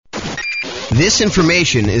This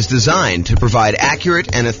information is designed to provide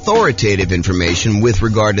accurate and authoritative information with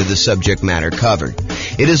regard to the subject matter covered.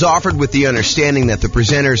 It is offered with the understanding that the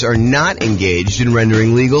presenters are not engaged in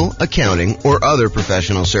rendering legal, accounting, or other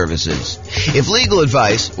professional services. If legal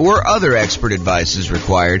advice or other expert advice is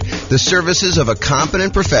required, the services of a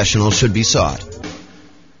competent professional should be sought.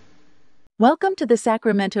 Welcome to the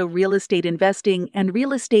Sacramento Real Estate Investing and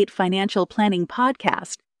Real Estate Financial Planning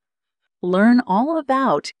Podcast. Learn all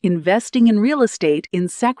about investing in real estate in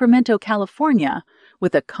Sacramento, California,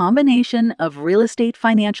 with a combination of real estate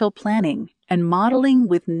financial planning and modeling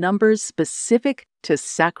with numbers specific to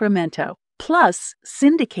Sacramento, plus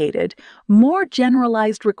syndicated, more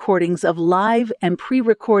generalized recordings of live and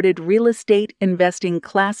pre-recorded real estate investing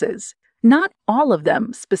classes, not all of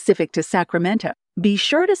them specific to Sacramento. Be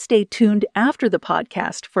sure to stay tuned after the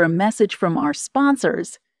podcast for a message from our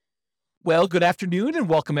sponsors. Well, good afternoon and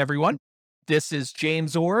welcome everyone. This is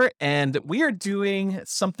James Orr, and we are doing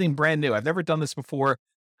something brand new. I've never done this before.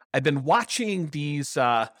 I've been watching these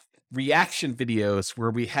reaction videos where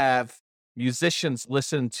we have musicians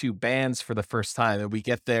listen to bands for the first time, and we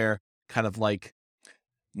get their kind of like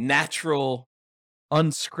natural,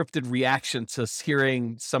 unscripted reaction to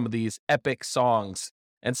hearing some of these epic songs.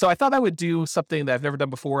 And so I thought I would do something that I've never done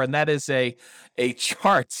before, and that is a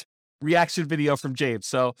chart reaction video from James.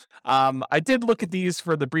 So I did look at these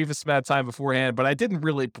for the briefest amount of time beforehand, but I didn't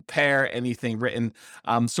really prepare anything written.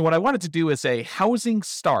 So what I wanted to do is a housing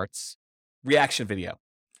starts reaction video.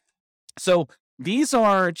 So these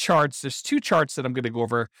are charts. There's two charts that I'm going to go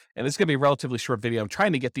over, and it's going to be a relatively short video. I'm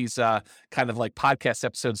trying to get these kind of like podcast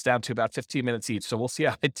episodes down to about 15 minutes each, so we'll see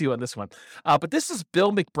how I do on this one. But this is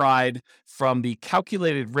Bill McBride from the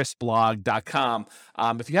calculatedriskblog.com.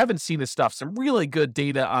 If you haven't seen his stuff, some really good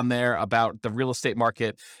data on there about the real estate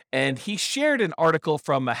market. And he shared an article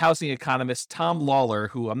from a housing economist, Tom Lawler,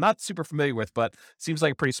 who I'm not super familiar with, but seems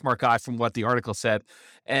like a pretty smart guy from what the article said.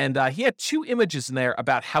 And he had two images in there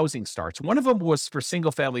about housing starts. One of them was for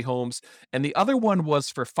single family homes, and the other one was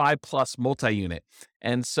for 5+ multi-unit.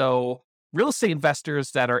 And so real estate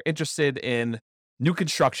investors that are interested in new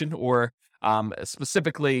construction or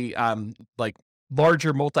specifically like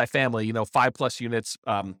larger multifamily, 5+ units,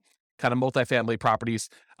 kind of multifamily properties,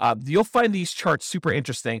 you'll find these charts super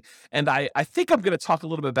interesting. And I think I'm going to talk a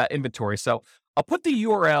little bit about inventory. So I'll put the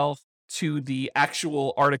URL to the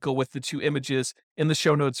actual article with the two images in the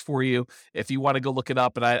show notes for you if you want to go look it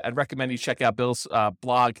up. And I'd recommend you check out Bill's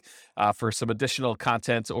blog for some additional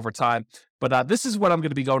content over time. But this is what I'm going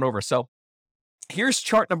to be going over. So here's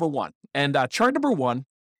chart number one. And chart number one,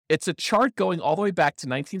 it's a chart going all the way back to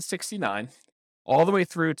 1969, all the way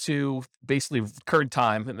through to basically current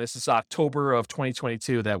time. And this is October of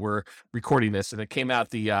 2022 that we're recording this. And it came out,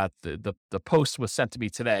 the post was sent to me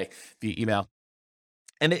today via email.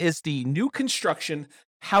 And it is the new construction,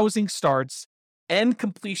 housing starts, and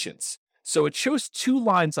completions. So it shows two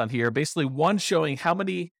lines on here, basically one showing how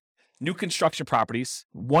many new construction properties,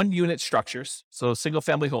 1-unit structures, so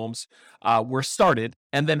single-family homes, were started,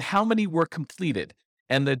 and then how many were completed.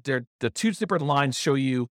 And the two different lines show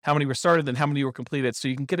you how many were started and how many were completed, so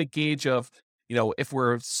you can get a gauge of, if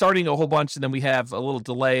we're starting a whole bunch and then we have a little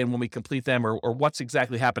delay in when we complete them or what's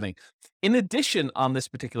exactly happening. In addition, on this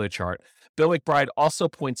particular chart, Bill McBride also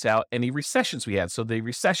points out any recessions we had. So the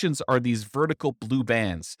recessions are these vertical blue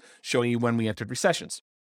bands showing you when we entered recessions.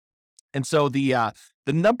 And so the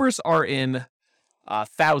numbers are in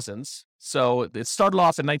thousands. So it started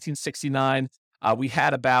off in 1969. We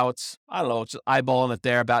had about, I don't know, just eyeballing it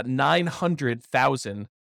there, about 900,000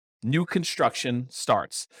 new construction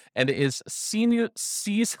starts, and it is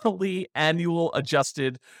seasonally annual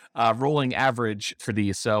adjusted rolling average for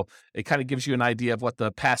these. So it kind of gives you an idea of what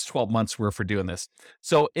the past 12 months were for doing this.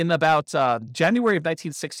 So in about January of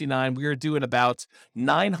 1969, we were doing about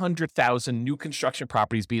 900,000 new construction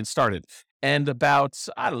properties being started, and about,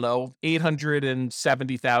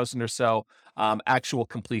 870,000 or so actual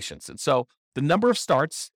completions. And so the number of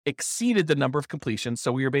starts exceeded the number of completions.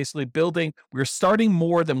 So we were basically we were starting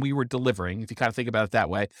more than we were delivering, if you kind of think about it that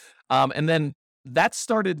way. And then that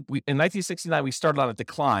started, in 1969, we started on a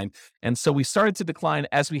decline. And so we started to decline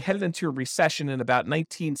as we headed into a recession in about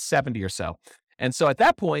 1970 or so. And so at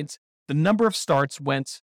that point, the number of starts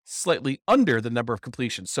went slightly under the number of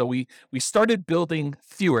completions. So we started building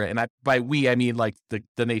fewer, and by we, I mean like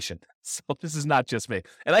the nation. So this is not just me.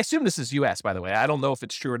 And I assume this is U.S., by the way. I don't know if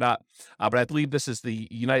it's true or not, but I believe this is the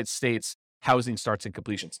United States housing starts and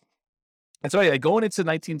completions. And so anyway, going into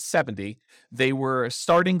 1970, they were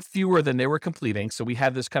starting fewer than they were completing. So we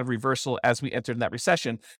had this kind of reversal as we entered that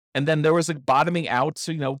recession. And then there was a bottoming out,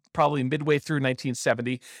 so, probably midway through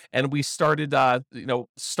 1970. And we started,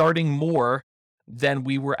 starting more than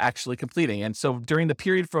we were actually completing. And so during the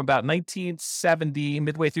period from about 1970,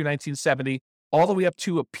 midway through 1970, all the way up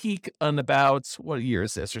to a peak on about, what year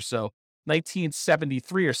is this or so?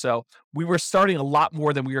 1973 or so, we were starting a lot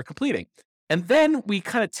more than we were completing. And then we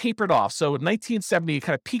kind of tapered off. So in 1970, it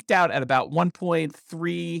kind of peaked out at about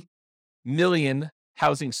 1.3 million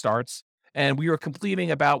housing starts. And we were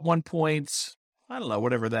completing about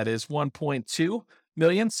 1.2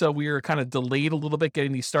 million. So we were kind of delayed a little bit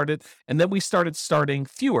getting these started. And then we started starting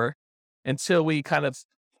fewer until we kind of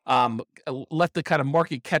let the kind of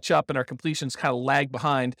market catch up and our completions kind of lag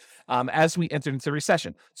behind as we entered into the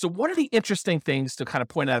recession. So one of the interesting things to kind of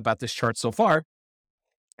point out about this chart so far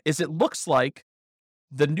is it looks like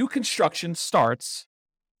the new construction start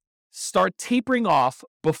tapering off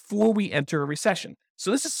before we enter a recession. So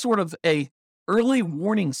this is sort of a early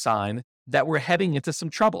warning sign that we're heading into some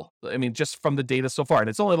trouble. I mean, just from the data so far. And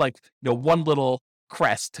it's only like, one little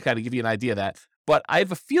crest to kind of give you an idea of that. But I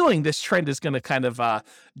have a feeling this trend is going to kind of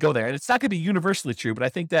go there. And it's not going to be universally true, but I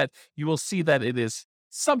think that you will see that it is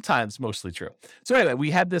sometimes mostly true. So anyway, we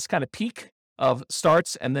had this kind of peak of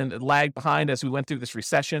starts and then it lagged behind as we went through this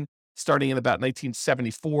recession, starting in about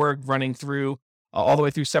 1974, running through all the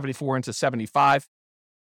way through 74 into 75,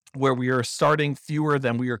 where we were starting fewer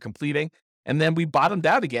than we were completing. And then we bottomed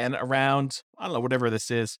out again around, I don't know, whatever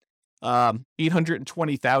this is,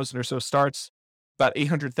 820,000 or so starts, about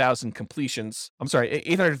 800,000 completions. I'm sorry,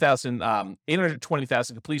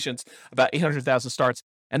 820,000 completions, about 800,000 starts.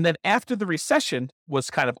 And then after the recession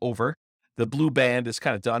was kind of over, the blue band is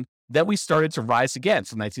kind of done, then we started to rise again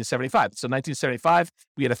from 1975. So 1975,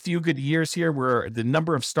 we had a few good years here where the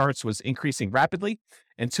number of starts was increasing rapidly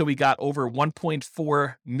until we got over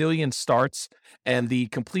 1.4 million starts and the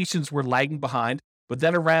completions were lagging behind. But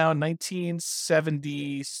then around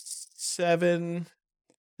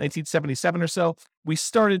 1977 or so, we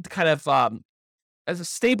started kind of as a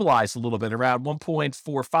stabilized a little bit around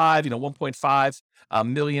 1.45, 1.5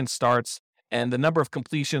 million starts. And the number of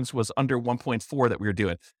completions was under 1.4 that we were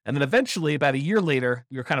doing. And then eventually, about a year later,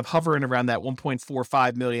 we were kind of hovering around that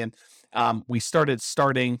 1.45 million.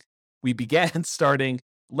 We began starting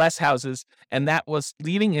less houses, and that was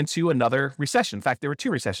leading into another recession. In fact, there were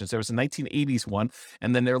two recessions. There was a 1980s one,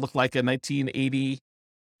 and then there looked like a 1980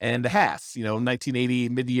 and a half, 1980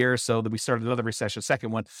 mid-year. So then we started another recession,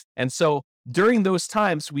 second one. And so during those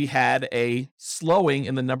times, we had a slowing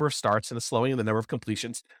in the number of starts and a slowing in the number of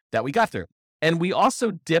completions that we got through. And we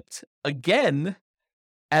also dipped again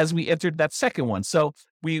as we entered that second one. So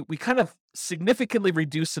we kind of significantly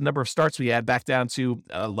reduced the number of starts we had back down to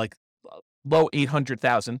low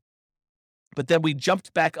 800,000. But then we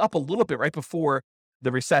jumped back up a little bit right before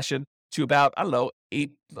the recession to about,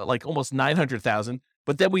 almost 900,000.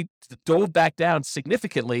 But then we dove back down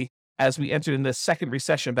significantly as we entered in the second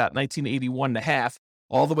recession, about 1981 and a half,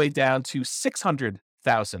 all the way down to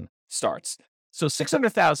 600,000 starts. So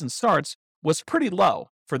 600,000 starts was pretty low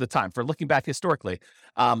for the time, for looking back historically.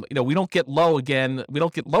 We don't get lower than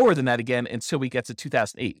that again until we get to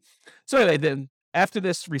 2008. So anyway, then after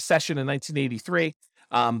this recession in 1983,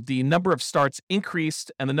 the number of starts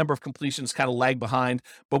increased and the number of completions kind of lagged behind,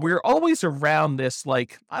 but we were always around this, a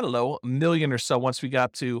million or so once we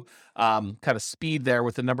got to kind of speed there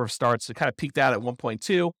with the number of starts. It kind of peaked out at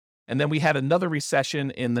 1.2. And then we had another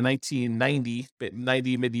recession in the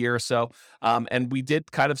 1990 mid-year or so, and we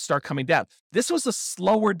did kind of start coming down. This was a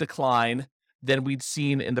slower decline than we'd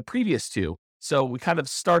seen in the previous two. So we kind of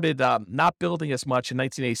started not building as much in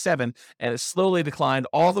 1987, and it slowly declined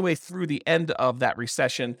all the way through the end of that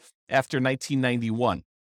recession after 1991.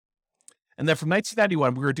 And then from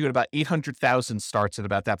 1991, we were doing about 800,000 starts at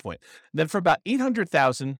about that point. And then from about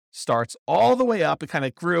 800,000 starts all the way up, it kind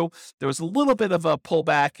of grew. There was a little bit of a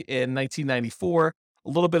pullback in 1994, a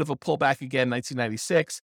little bit of a pullback again in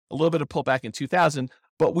 1996, a little bit of pullback in 2000,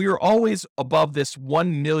 but we were always above this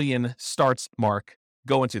 1 million starts mark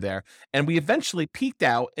going to there. And we eventually peaked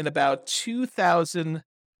out in about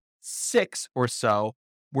 2006 or so,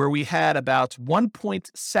 where we had about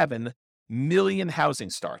 1.7 million housing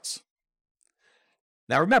starts.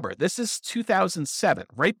 Now, remember, this is 2007,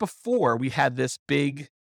 right before we had this big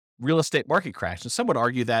real estate market crash. And some would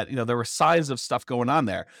argue that, there were signs of stuff going on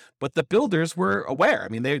there, but the builders were aware. I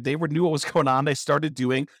mean, they knew what was going on. They started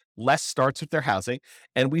doing less starts with their housing.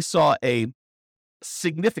 And we saw a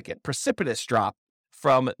significant, precipitous drop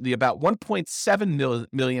from the about 1.7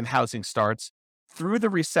 million housing starts through the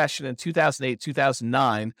recession in 2008,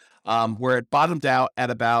 2009, where it bottomed out at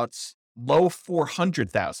about low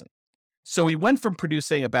 400,000. So we went from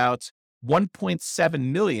producing about 1.7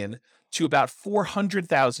 million to about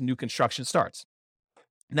 400,000 new construction starts.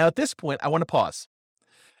 Now, at this point, I want to pause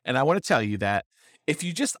and I want to tell you that if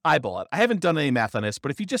you just eyeball it, I haven't done any math on this,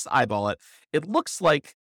 but if you just eyeball it, it looks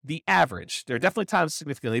like the average, there are definitely times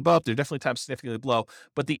significantly above, there are definitely times significantly below,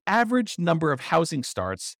 but the average number of housing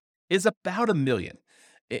starts is about 1 million.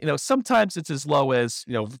 Sometimes it's as low as,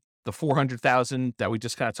 the 400,000 that we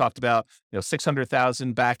just kind of talked about,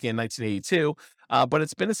 600,000 back in 1982. But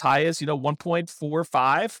it's been as high as,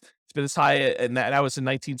 1.45. It's been as high, and that was in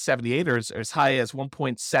 1978, or as high as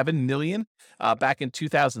 1.7 million back in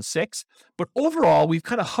 2006. But overall, we've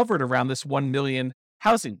kind of hovered around this 1 million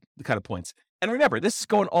housing kind of points. And remember, this is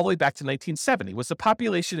going all the way back to 1970. Was the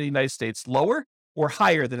population of the United States lower or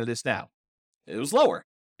higher than it is now? It was lower.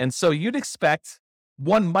 And so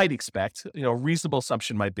one might expect, a reasonable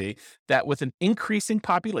assumption might be that with an increasing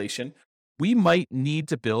population, we might need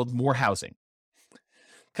to build more housing,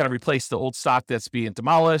 kind of replace the old stock that's being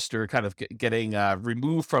demolished or kind of getting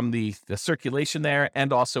removed from the circulation there,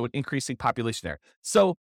 and also an increasing population there.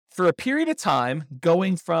 So for a period of time,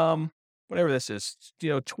 going from whatever this is,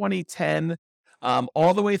 2010,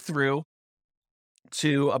 all the way through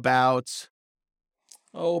to about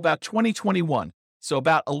 2021. So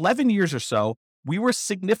about 11 years or so, we were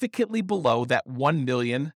significantly below that 1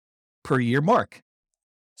 million per year mark.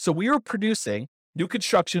 So we were producing, new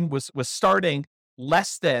construction was starting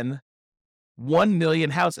less than 1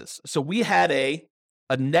 million houses. So we had a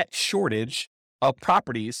net shortage of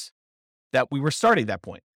properties that we were starting at that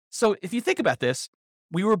point. So if you think about this,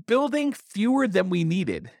 we were building fewer than we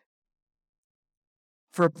needed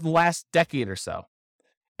for the last decade or so.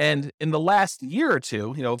 And in the last year or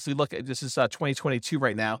two, if we look at, this is 2022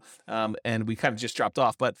 right now, and we kind of just dropped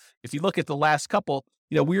off. But if you look at the last couple,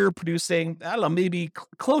 we were producing, I don't know, maybe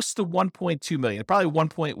close to 1.2 million, probably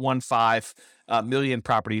 1.15 million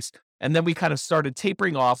properties. And then we kind of started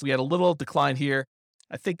tapering off. We had a little decline here.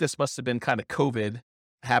 I think this must have been kind of COVID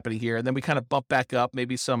happening here. And then we kind of bumped back up,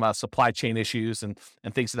 maybe some supply chain issues and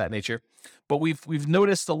things of that nature. But we've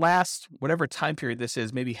noticed the last, whatever time period this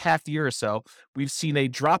is, maybe half year or so, we've seen a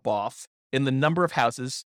drop off in the number of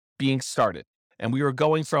houses being started. And we were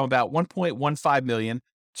going from about 1.15 million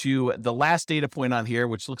to the last data point on here,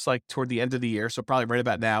 which looks like toward the end of the year. So probably right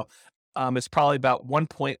about now, it's probably about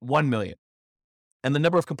 1.1 million. And the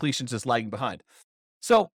number of completions is lagging behind.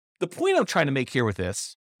 So the point I'm trying to make here with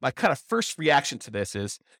this, my kind of first reaction to this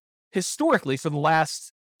is, historically, for the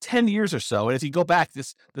last 10 years or so, and if you go back,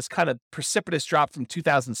 this kind of precipitous drop from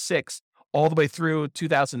 2006 all the way through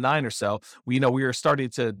 2009 or so, we were starting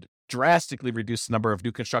to drastically reduce the number of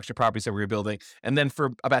new construction properties that we were building. And then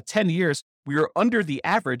for about 10 years, we were under the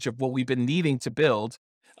average of what we've been needing to build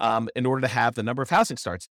in order to have the number of housing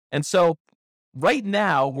starts. And so right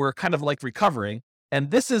now, we're kind of like recovering. And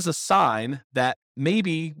this is a sign that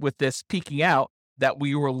maybe with this peaking out, that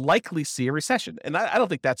we will likely see a recession. And I don't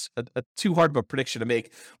think that's a too hard of a prediction to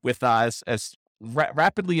make with as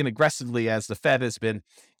rapidly and aggressively as the Fed has been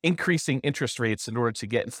increasing interest rates in order to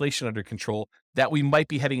get inflation under control, that we might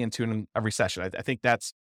be heading into a recession. I think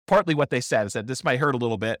that's partly what they said, is that this might hurt a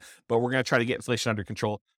little bit, but we're going to try to get inflation under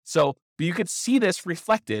control. So, but you could see this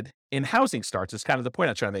reflected in housing starts is kind of the point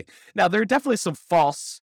I'm trying to make. Now, there are definitely some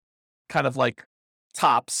false kind of like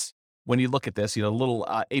tops when you look at this, little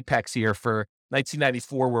apex here for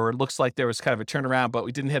 1994, where it looks like there was kind of a turnaround, but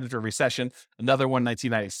we didn't head into a recession. Another one,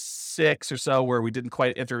 1996 or so, where we didn't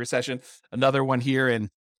quite enter a recession. Another one here in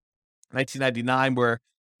 1999, where,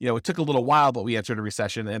 it took a little while, but we entered a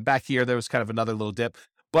recession. And back here, there was kind of another little dip.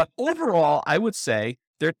 But overall, I would say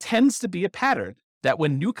there tends to be a pattern that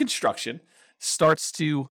when new construction starts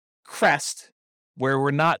to crest, where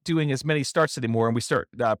we're not doing as many starts anymore, and we start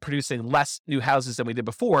producing less new houses than we did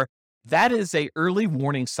before, that is a early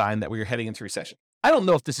warning sign that we are heading into recession. I don't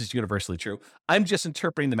know if this is universally true. I'm just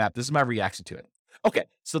interpreting the map. This is my reaction to it. Okay,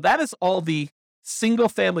 so that is all the single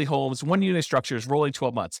family homes, one unit structures rolling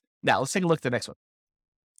 12 months. Now let's take a look at the next one.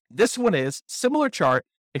 This one is similar chart,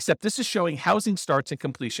 except this is showing housing starts and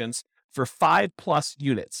completions for 5+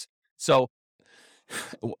 units. So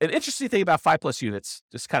an interesting thing about 5+ units,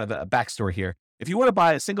 just kind of a backstory here. If you want to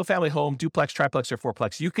buy a single family home, duplex, triplex, or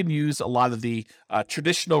fourplex, you can use a lot of the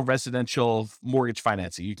traditional residential mortgage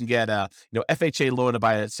financing. You can get a FHA loan to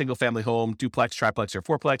buy a single family home, duplex, triplex, or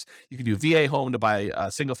fourplex. You can do VA home to buy a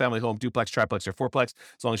single family home, duplex, triplex, or fourplex,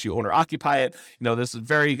 as long as you own or occupy it. This is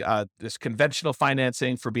very this conventional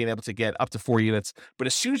financing for being able to get up to 4 units. But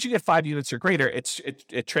as soon as you get 5 units or greater,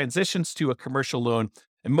 it transitions to a commercial loan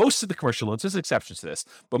And most of the commercial loans, there's exceptions to this,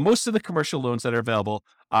 but most of the commercial loans that are available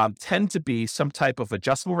tend to be some type of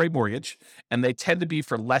adjustable rate mortgage, and they tend to be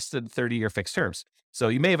for less than 30-year fixed terms. So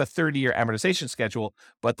you may have a 30-year amortization schedule,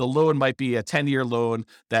 but the loan might be a 10-year loan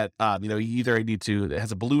that you either need to, it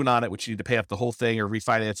has a balloon on it, which you need to pay off the whole thing or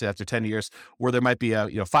refinance it after 10 years, or there might be a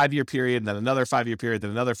 5-year period, then another 5-year period,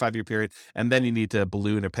 then another 5-year period, and then you need to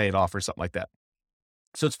balloon or pay it off or something like that.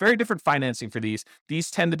 So it's very different financing for these.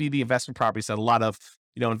 These tend to be the investment properties that a lot of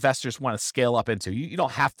investors want to scale up into. You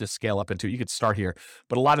don't have to scale up into it. You could start here,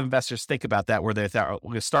 but a lot of investors think about that where they thought, we're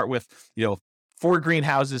going to start with 4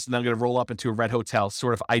 greenhouses and then I'm going to roll up into a red hotel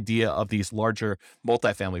sort of idea of these larger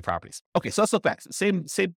multifamily properties. Okay, so let's look back. Same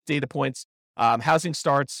data points. Housing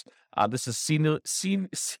starts. This is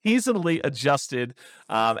seasonally adjusted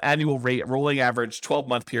annual rate, rolling average,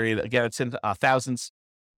 12-month period. Again, it's in thousands.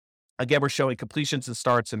 Again, we're showing completions and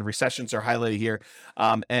starts, and recessions are highlighted here.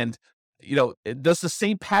 Does the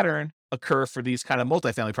same pattern occur for these kind of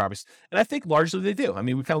multifamily properties? And I think largely they do. I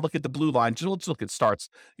mean, we kind of look at the blue line, just look at starts.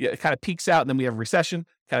 It kind of peaks out, and then we have recession.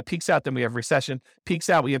 Kind of peaks out, then we have recession. Peaks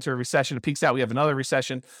out, we enter a recession. It peaks out, we have another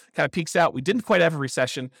recession. Kind of peaks out, we didn't quite have a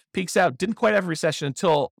recession. Peaks out, didn't quite have a recession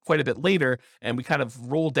until quite a bit later, and we kind of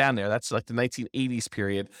rolled down there. That's like the 1980s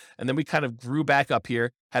period. And then we kind of grew back up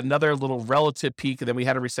here, had another little relative peak, and then we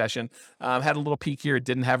had a recession. Had a little peak here,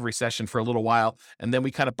 didn't have a recession for a little while, and then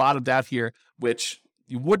we kind of bottomed out here, which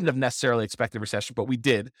you wouldn't have necessarily expected a recession, but we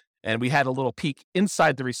did. And we had a little peak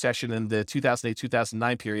inside the recession in the 2008,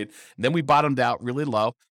 2009 period. And then we bottomed out really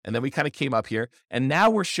low. And then we kind of came up here. And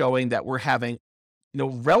now we're showing that we're having,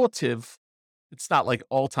 relative, it's not like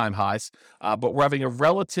all-time highs, but we're having a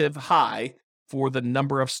relative high for the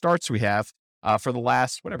number of starts we have for the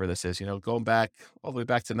last, whatever this is, going back all the way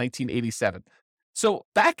back to 1987. So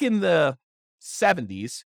back in the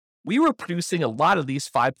 70s, we were producing a lot of these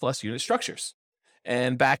 5+ unit structures.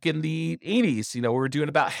 And back in the 80s, we were doing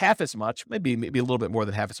about half as much, maybe a little bit more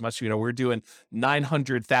than half as much. We were doing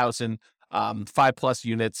 900,000 5+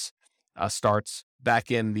 units starts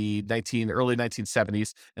back in the early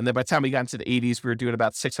 1970s. And then by the time we got into the 80s, we were doing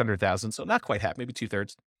about 600,000. So not quite half, maybe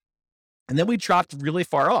 2/3. And then we dropped really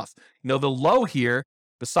far off. The low here,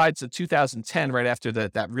 besides the 2010, right after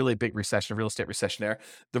that really big recession, real estate recession there,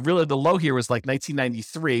 the low here was like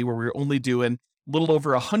 1993, where we were only doing a little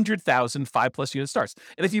over 100,000 5+ unit starts.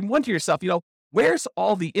 And if you wonder to yourself, where's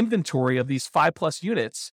all the inventory of these 5+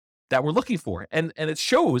 units that we're looking for? And it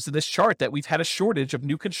shows in this chart that we've had a shortage of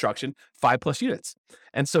new construction 5+ units.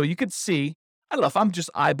 And so you could see, I don't know if I'm just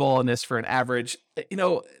eyeballing this for an average,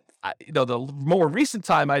 the more recent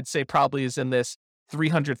time I'd say probably is in this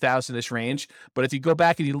 300,000-ish range. But if you go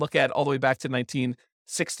back and you look at all the way back to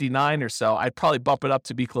 1969 or so, I'd probably bump it up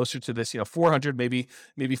to be closer to this, 400, maybe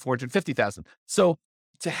 450,000. So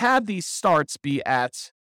to have these starts be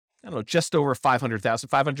at, just over 500,000,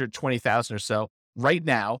 520,000 or so right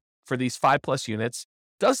now for these 5+ units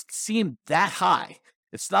doesn't seem that high.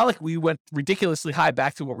 It's not like we went ridiculously high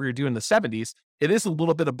back to what we were doing in the 70s. It is a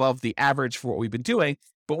little bit above the average for what we've been doing,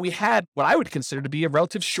 but we had what I would consider to be a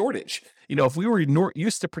relative shortage. If we were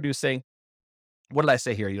used to producing, what did I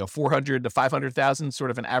say here? 400 to 500,000,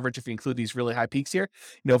 sort of an average if you include these really high peaks here.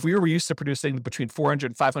 If we were used to producing between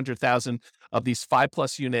 400 and 500,000 of these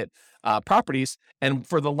 5+ unit properties, and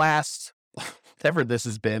for the last, whatever this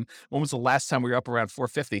has been, when was the last time we were up around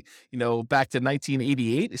 450? Back to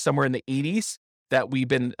 1988, somewhere in the 80s, that we've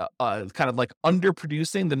been kind of like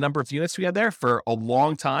underproducing the number of units we had there for a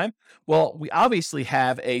long time. Well, we obviously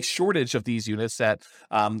have a shortage of these units that,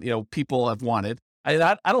 people have wanted.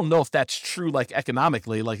 I don't know if that's true, like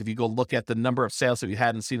economically, like if you go look at the number of sales that we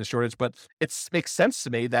had and seen a shortage, but it makes sense to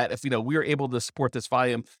me that if, we were able to support this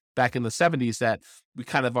volume back in the 70s, that we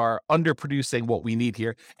kind of are underproducing what we need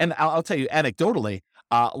here. And I'll tell you anecdotally,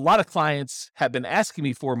 a lot of clients have been asking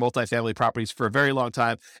me for multifamily properties for a very long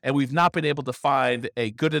time, and we've not been able to find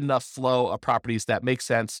a good enough flow of properties that make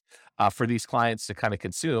sense for these clients to kind of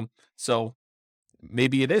consume. So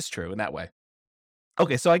maybe it is true in that way.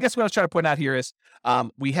 Okay, so I guess what I was trying to point out here is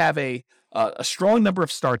we have a strong number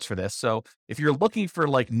of starts for this. So if you're looking for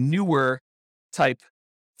like newer type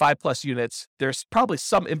 5+ units, there's probably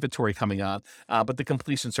some inventory coming on, but the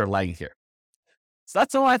completions are lagging here. So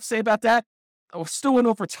that's all I have to say about that. I still went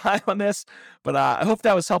over time on this, but I hope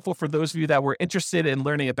that was helpful for those of you that were interested in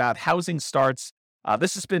learning about housing starts.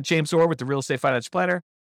 This has been James Orr with the Real Estate Financial Planner.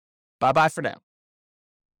 Bye-bye for now.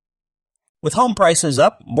 With home prices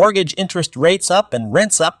up, mortgage interest rates up, and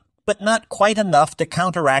rents up, but not quite enough to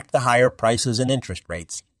counteract the higher prices and interest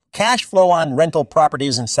rates, cash flow on rental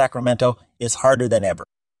properties in Sacramento is harder than ever.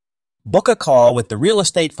 Book a call with the Real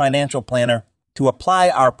Estate Financial Planner to apply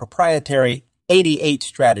our proprietary 88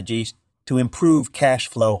 strategies to improve cash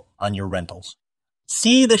flow on your rentals.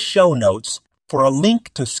 See the show notes for a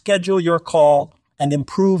link to schedule your call and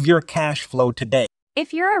improve your cash flow today.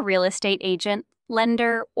 If you're a real estate agent,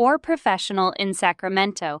 lender, or professional in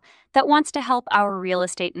Sacramento that wants to help our real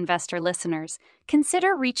estate investor listeners,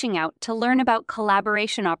 consider reaching out to learn about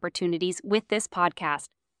collaboration opportunities with this podcast.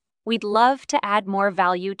 We'd love to add more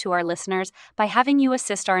value to our listeners by having you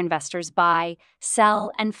assist our investors buy,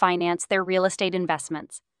 sell, and finance their real estate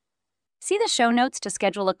investments. See the show notes to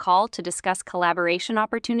schedule a call to discuss collaboration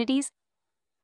opportunities.